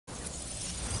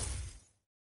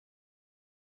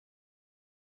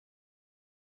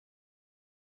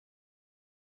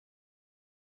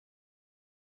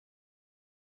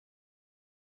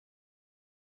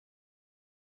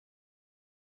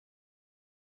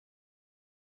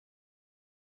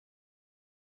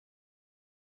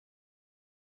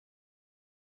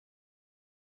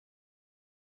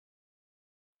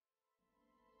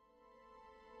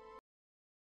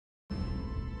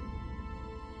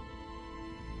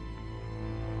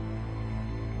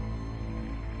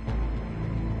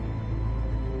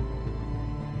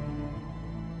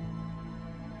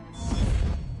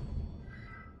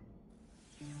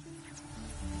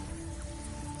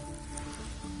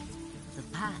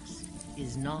past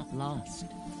is not lost.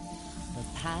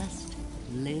 The past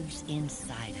lives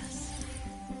inside us.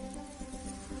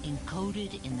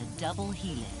 Encoded in the double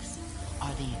helix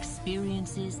are the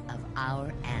experiences of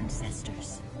our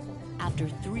ancestors. After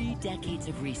 3 decades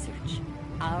of research,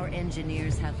 our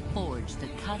engineers have forged the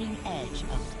cutting edge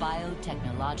of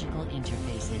biotechnological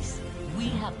interfaces. We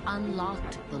have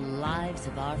unlocked the lives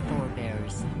of our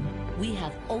forebears. We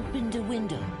have opened a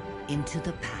window into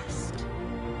the past.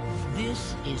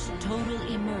 This is Total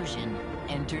Immersion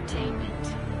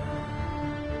Entertainment.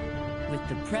 With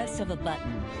the press of a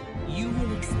button, you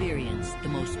will experience the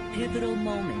most pivotal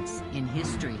moments in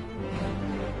history.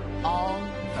 All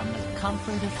from the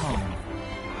comfort of home.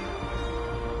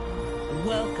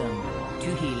 Welcome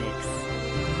to Helix,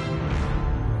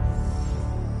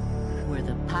 where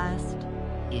the past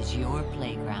is your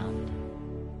playground.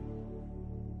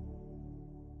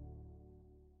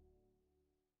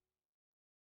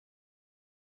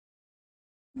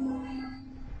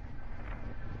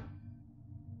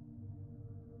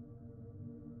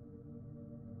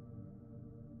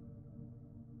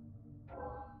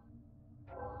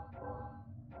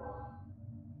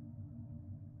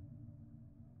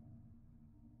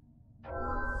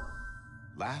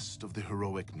 Last of the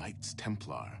heroic Knights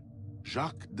Templar,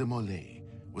 Jacques de Molay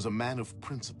was a man of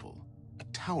principle, a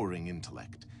towering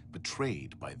intellect,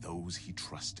 betrayed by those he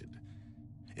trusted.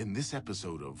 In this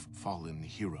episode of Fallen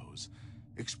Heroes,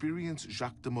 experience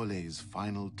Jacques de Molay's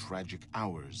final tragic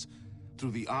hours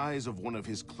through the eyes of one of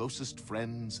his closest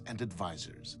friends and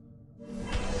advisors.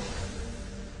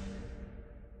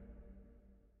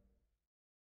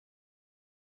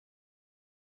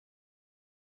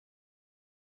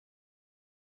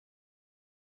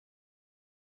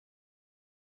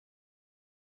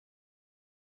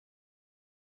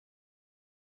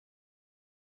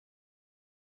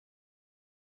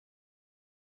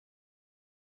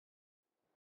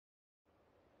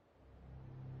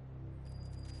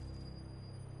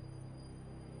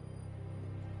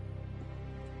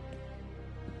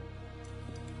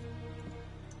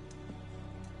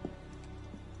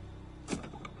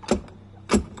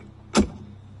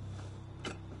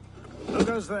 Who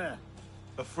goes there?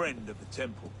 A friend of the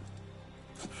temple.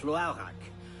 Fluaurak.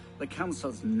 The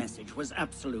Council's message was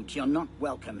absolute. You're not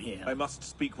welcome here. I must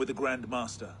speak with the Grand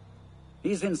Master.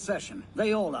 He's in session.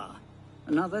 They all are.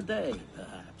 Another day,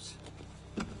 perhaps.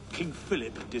 King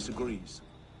Philip disagrees.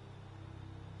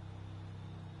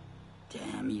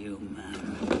 Damn you,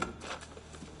 man.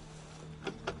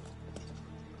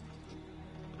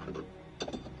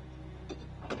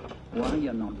 Why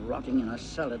you're not rotting in a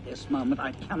cell at this moment,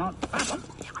 I cannot fathom.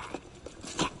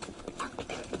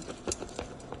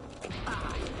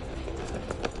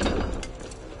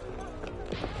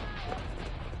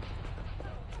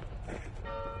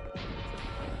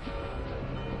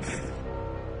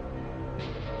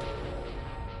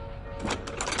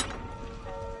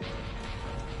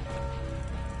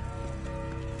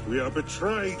 We are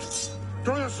betrayed.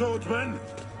 Draw your swords, men.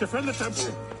 Defend the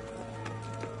temple.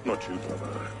 Not you,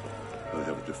 brother. I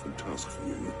have a different task for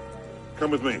you.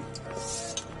 Come with me.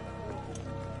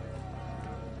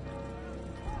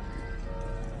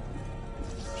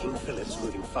 King Philip's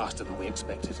moving faster than we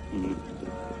expected.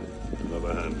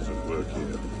 Another hand's at work here.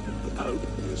 The Pope?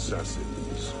 The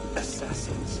assassins.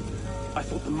 Assassins? I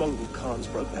thought the Mongol Khans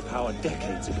broke their power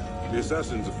decades ago. The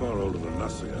assassins are far older than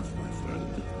Masyaf, my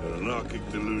friend. Their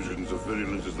anarchic delusions are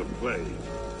virulent as the plague,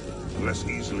 and less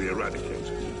easily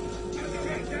eradicated.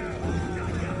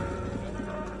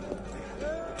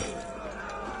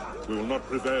 We will not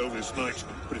prevail this night,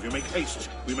 but if you make haste,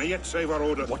 we may yet save our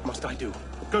order. What must I do?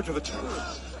 Go to the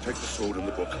tower. Take the sword and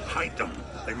the book. Hide them.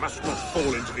 They must not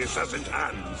fall into the assassin's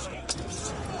hands.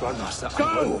 Grandmaster, Go!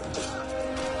 I will.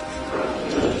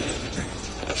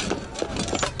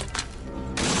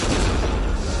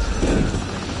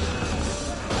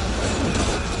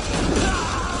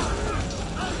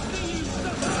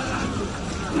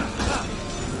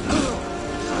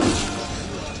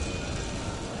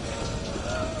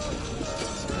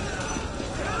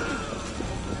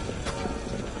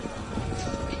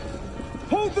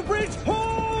 Hold the bridge!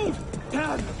 Hold!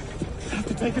 Damn! I have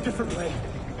to take a different way.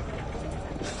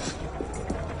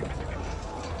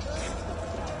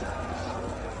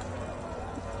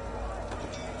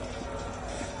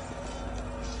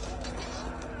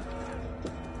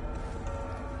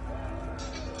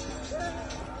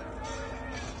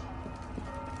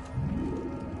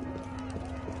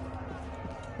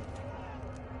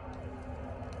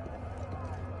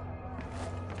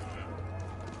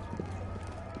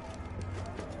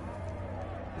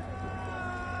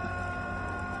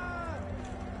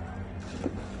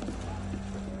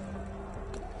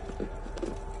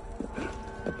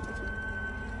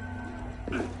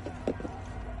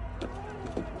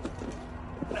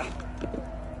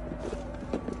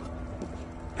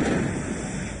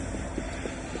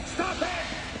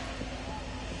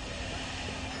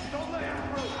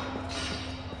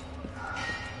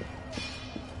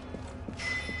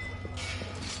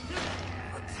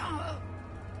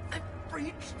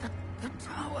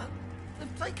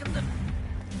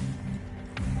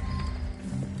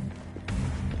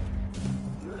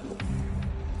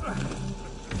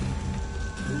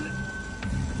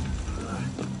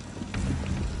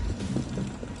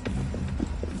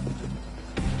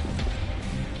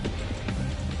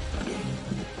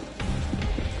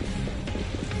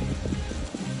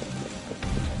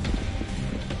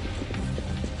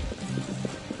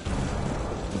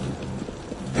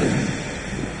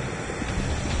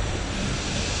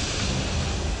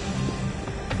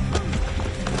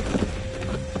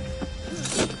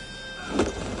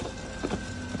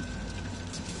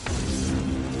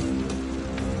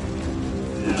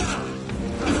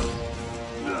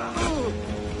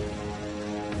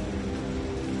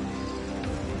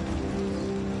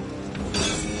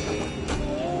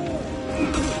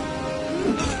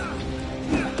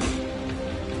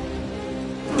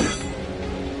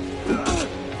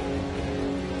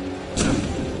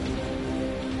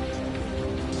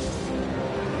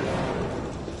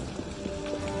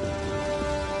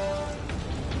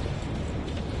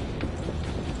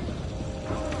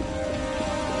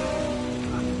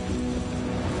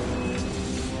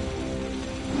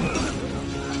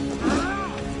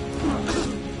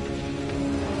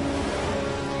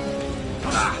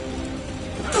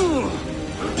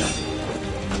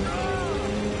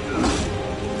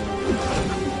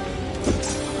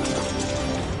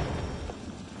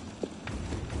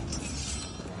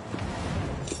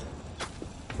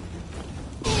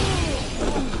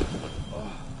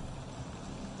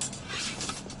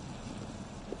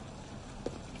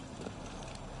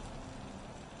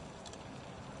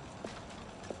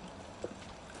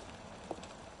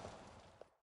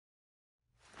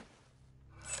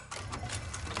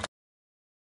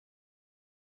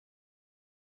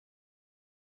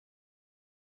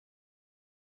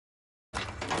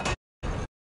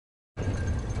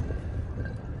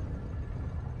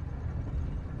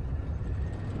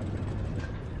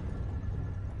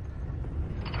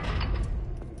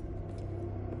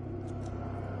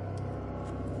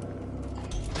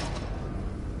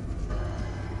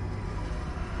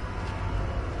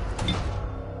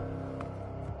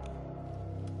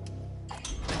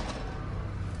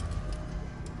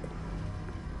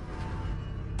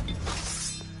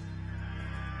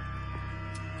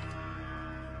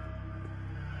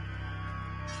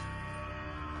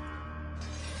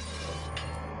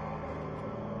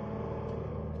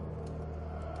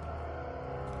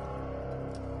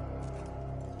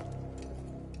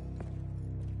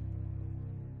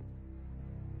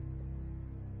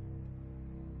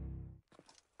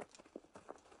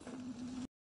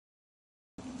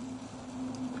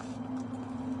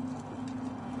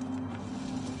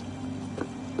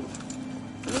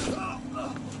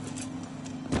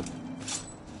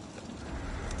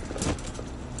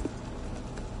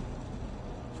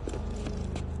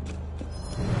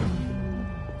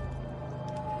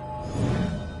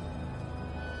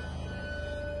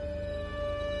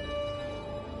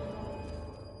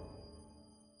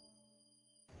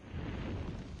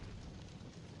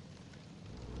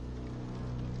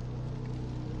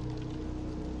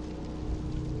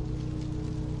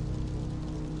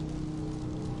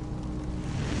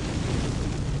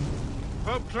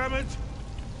 Pope Clement,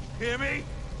 hear me?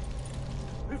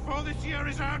 Before this year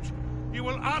is out, you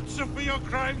will answer for your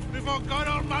crimes before God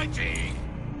Almighty.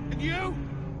 And you,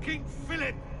 King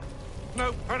Philip,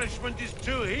 no punishment is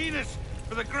too heinous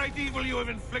for the great evil you have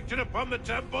inflicted upon the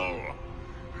temple.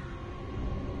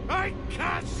 I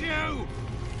curse you!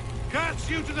 Curse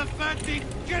you to the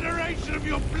 13th generation of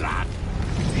your blood!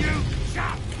 You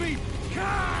shall be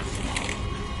cursed!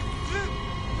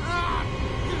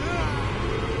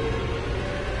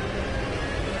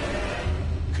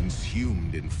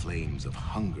 Consumed in flames of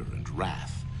hunger and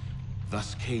wrath,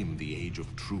 thus came the age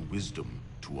of true wisdom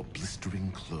to a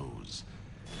blistering close.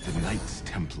 The Knights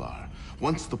Templar,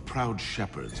 once the proud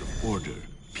shepherds of order,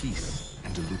 peace,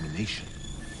 and illumination,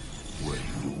 were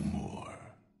no more.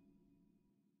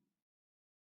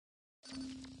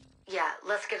 Yeah,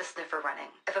 let's get a sniffer running.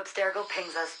 If Abstergo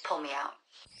pings us, pull me out.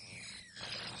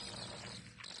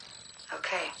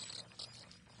 Okay.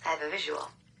 I have a visual.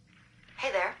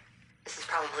 Hey there. This is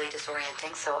probably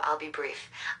disorienting, so I'll be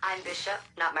brief. I'm Bishop,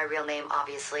 not my real name,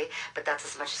 obviously, but that's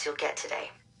as much as you'll get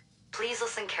today. Please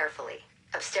listen carefully.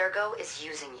 Abstergo is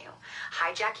using you,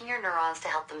 hijacking your neurons to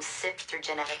help them sift through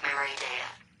genetic memory data.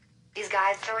 These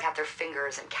guys have their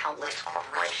fingers in countless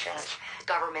corporations,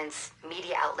 governments,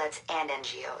 media outlets, and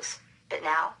NGOs. But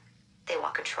now, they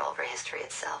want control over history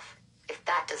itself. If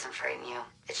that doesn't frame you,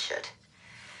 it should.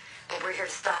 But we're here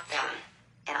to stop them,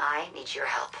 and I need your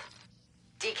help.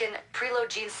 Deacon, preload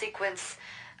gene sequence,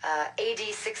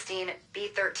 AD16,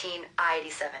 B13,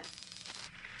 I87.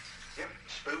 Yep,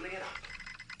 spooling it up.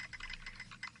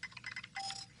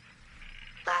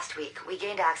 Last week, we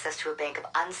gained access to a bank of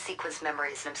unsequenced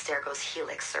memories in Abstergo's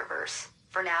Helix servers.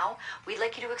 For now, we'd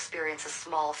like you to experience a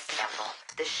small sample.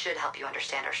 This should help you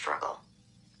understand our struggle.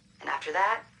 And after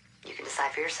that, you can decide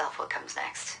for yourself what comes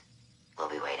next. We'll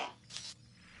be waiting.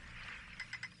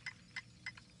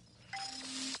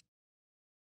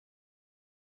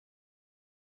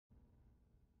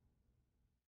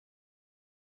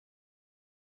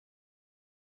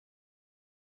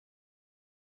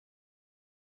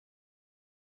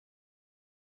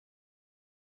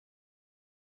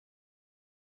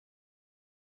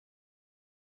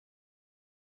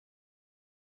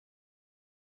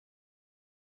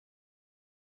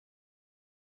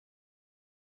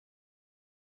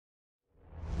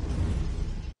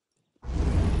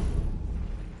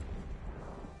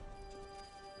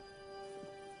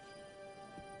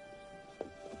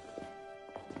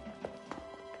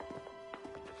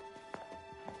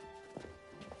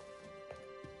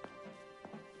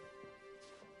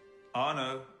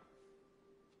 Arno.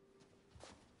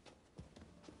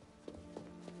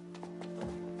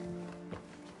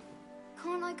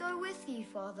 Can't I go with you,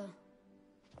 Father?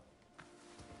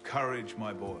 Courage,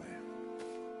 my boy.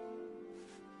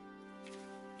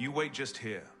 You wait just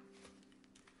here.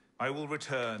 I will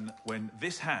return when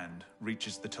this hand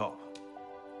reaches the top.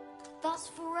 That's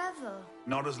forever.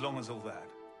 Not as long as all that.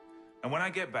 And when I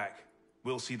get back,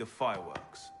 we'll see the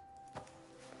fireworks.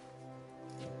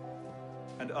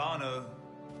 And Arno,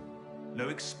 no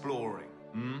exploring,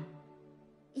 hmm?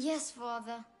 Yes,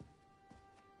 Father.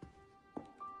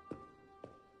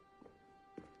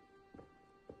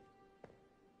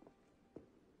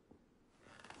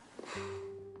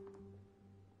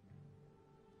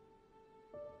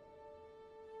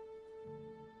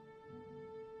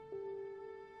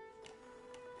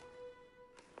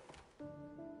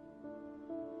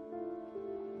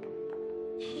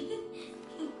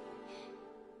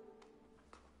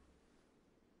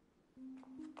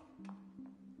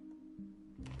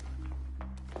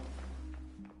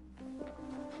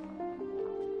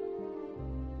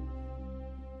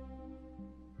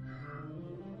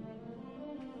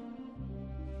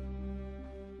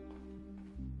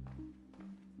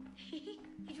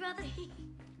 You'd rather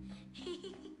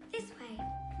this way.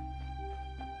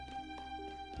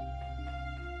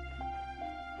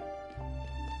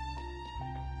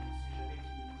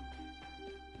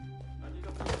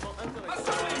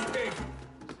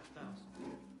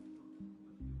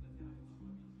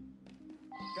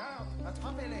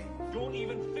 Don't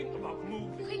even think about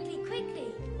moving. Quickly,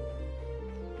 quickly.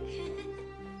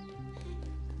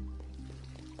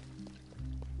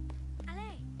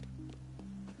 Allez.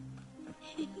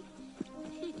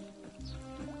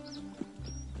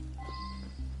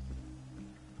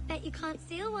 Bet you can't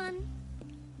steal one.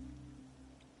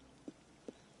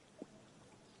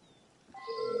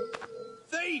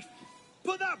 Thief!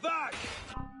 Put that back!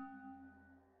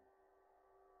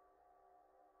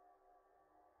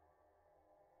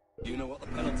 You know what the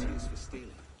penalty is for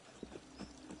stealing?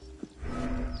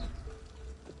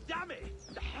 Damn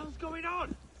it! The hell's going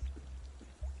on?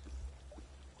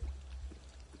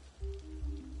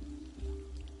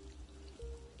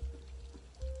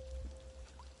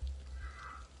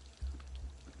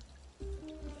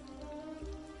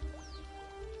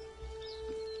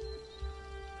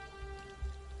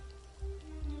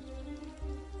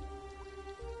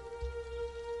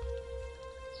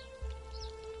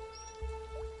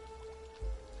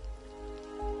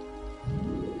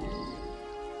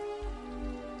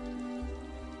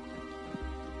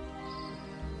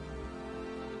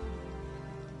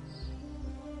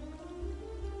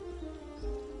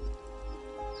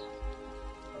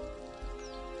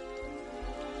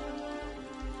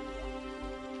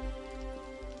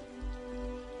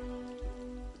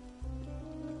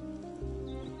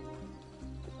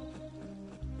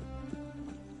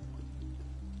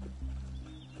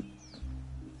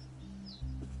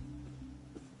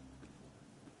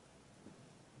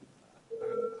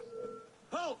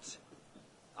 Halt!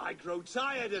 I grow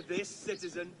tired of this,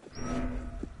 citizen.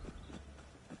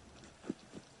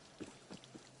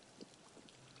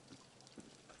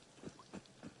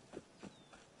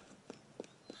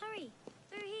 Hurry,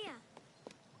 through here.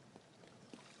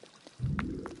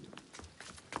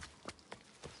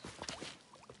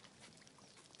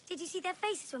 Did you see their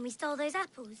faces when we stole those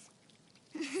apples?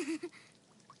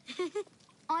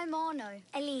 I'm Arno.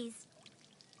 Elise.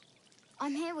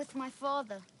 I'm here with my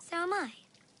father. So am I.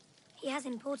 He has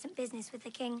important business with the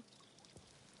king.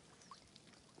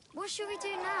 What should we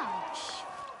do now? Shh.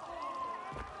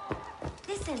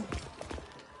 Listen.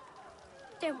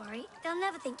 Don't worry, they'll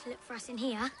never think to look for us in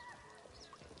here.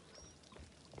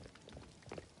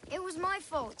 It was my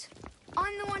fault.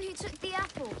 I'm the one who took the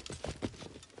apple.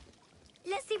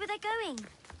 Let's see where they're going.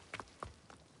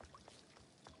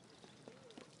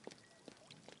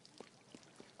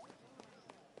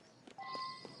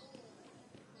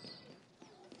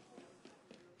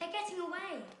 They're getting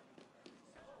away.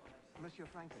 Monsieur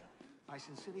Franklin, I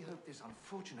sincerely hope this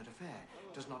unfortunate affair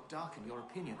does not darken your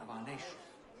opinion of our nation.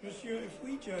 Monsieur, if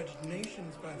we judge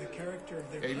nations by the character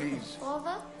of their Elise.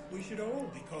 Father? we should all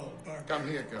be called barbarians. Come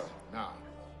here, girl, now.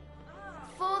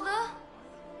 Father?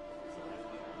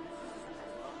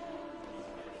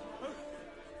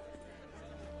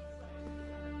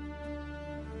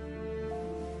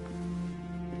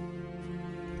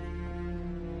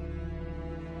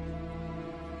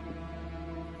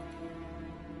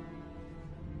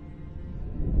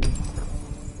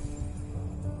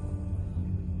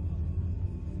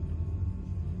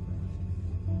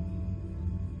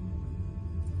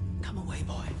 Come away,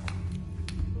 boy.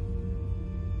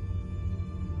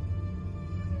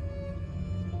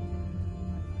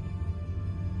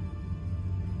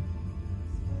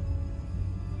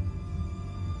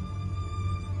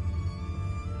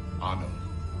 Arno,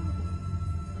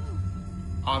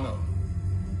 Arno,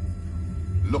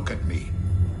 look at me.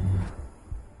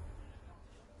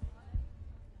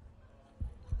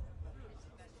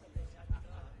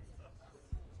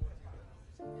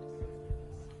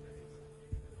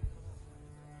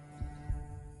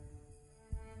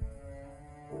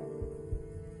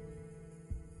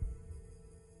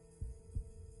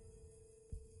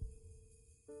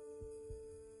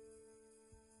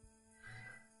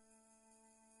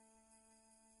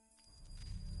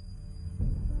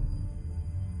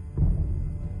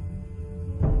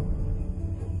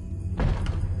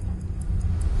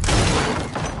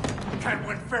 Can't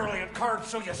win fairly in cards,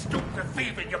 so you stoop to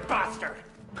thieving, you bastard!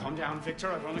 Calm down,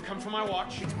 Victor. I've only come for my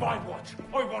watch. It's my watch.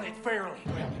 I want it fairly.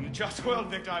 Well, in a just world,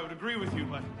 Victor, I would agree with you,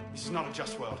 but this is not a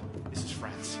just world. This is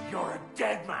France. You're a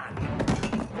dead man.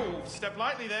 Oh, step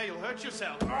lightly there. You'll hurt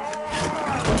yourself.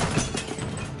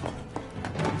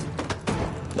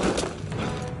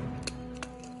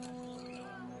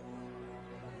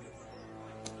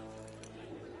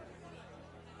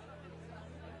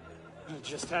 I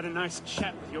just had a nice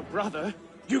chat with your brother.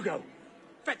 Hugo,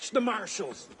 fetch the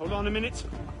marshals. Hold on a minute.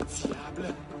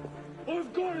 Diable.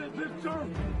 I've got it, Victor.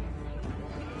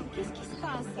 Qu'est-ce qui se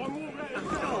passe?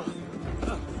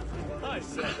 I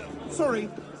said. Sorry.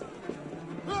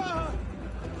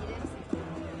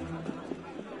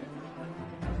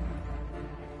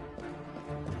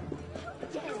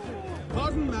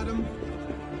 Pardon, madam.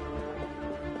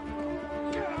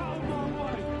 Get out of my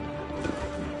way.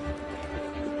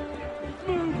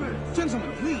 Move it.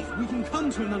 Gentlemen, please, we can come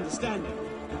to an understanding.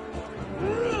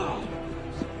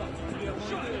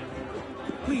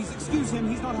 Please, excuse him,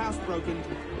 he's not housebroken.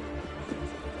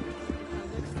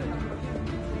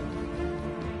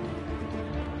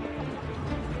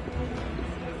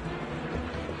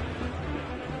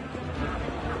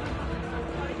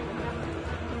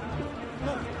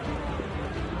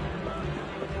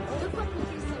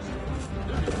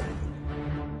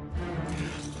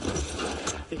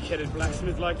 Thick-headed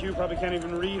blacksmith like you probably can't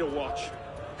even read a watch.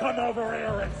 Come over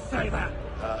here and say that.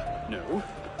 No.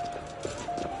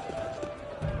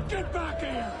 Get back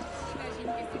here.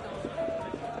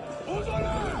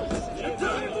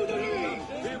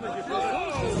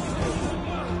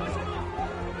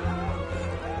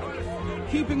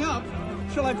 Keeping up?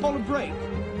 Shall I call a break?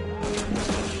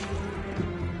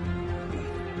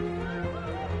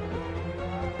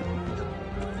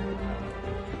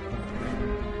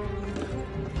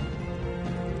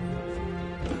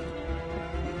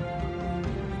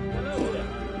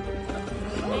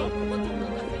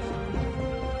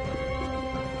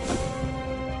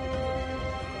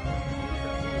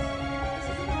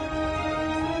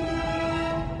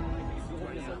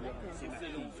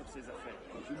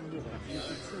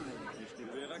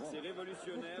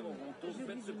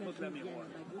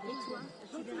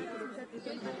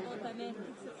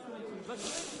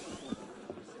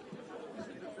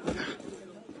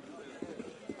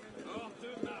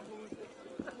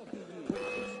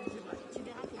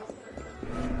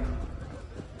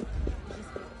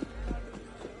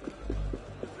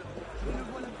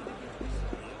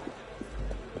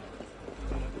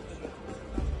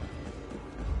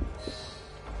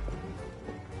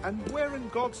 And where in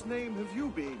God's name have you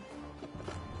been?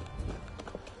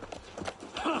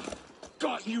 Ha!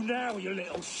 Got you now, you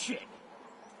little shit!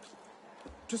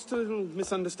 Just a little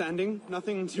misunderstanding.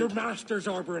 Nothing to... Your master's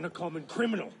harboring a common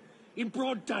criminal. In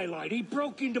broad daylight, he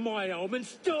broke into my home and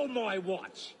stole my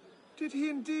watch. Did he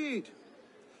indeed?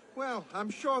 Well, I'm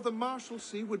sure the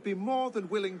Marshalsea would be more than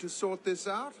willing to sort this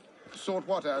out. Sort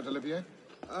what out, Olivier?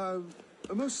 A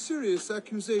most serious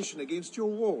accusation against your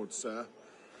ward, sir.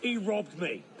 He robbed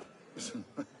me.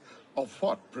 Of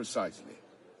what, precisely?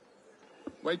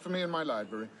 Wait for me in my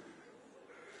library.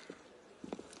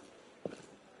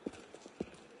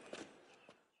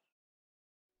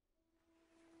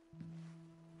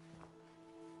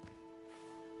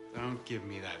 Don't give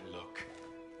me that look.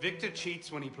 Victor cheats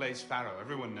when he plays Pharaoh.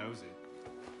 Everyone knows it.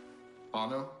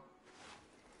 Arno?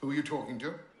 Who are you talking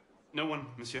to? No one,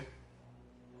 monsieur.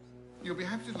 You'll be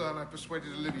happy to learn I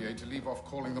persuaded Olivier to leave off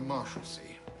calling the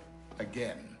Marshalsea.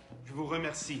 Again. Je vous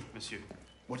remercie, monsieur.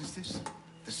 What is this?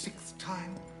 The 6th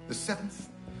time? The 7th?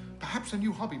 Perhaps a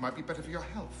new hobby might be better for your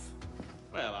health.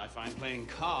 Well, I find playing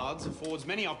cards affords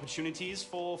many opportunities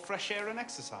for fresh air and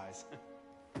exercise.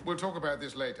 We'll talk about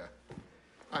this later.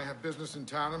 I have business in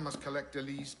town and must collect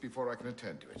Elise before I can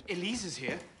attend to it. Elise is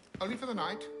here? Only for the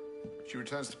night. She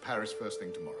returns to Paris first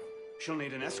thing tomorrow. She'll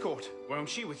need an escort. Won't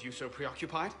she, with you so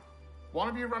preoccupied? One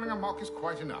of you running amok is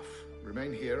quite enough.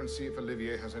 Remain here and see if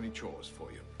Olivier has any chores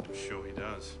for you. I'm sure he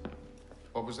does.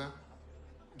 What was that?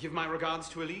 Give my regards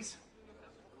to Elise.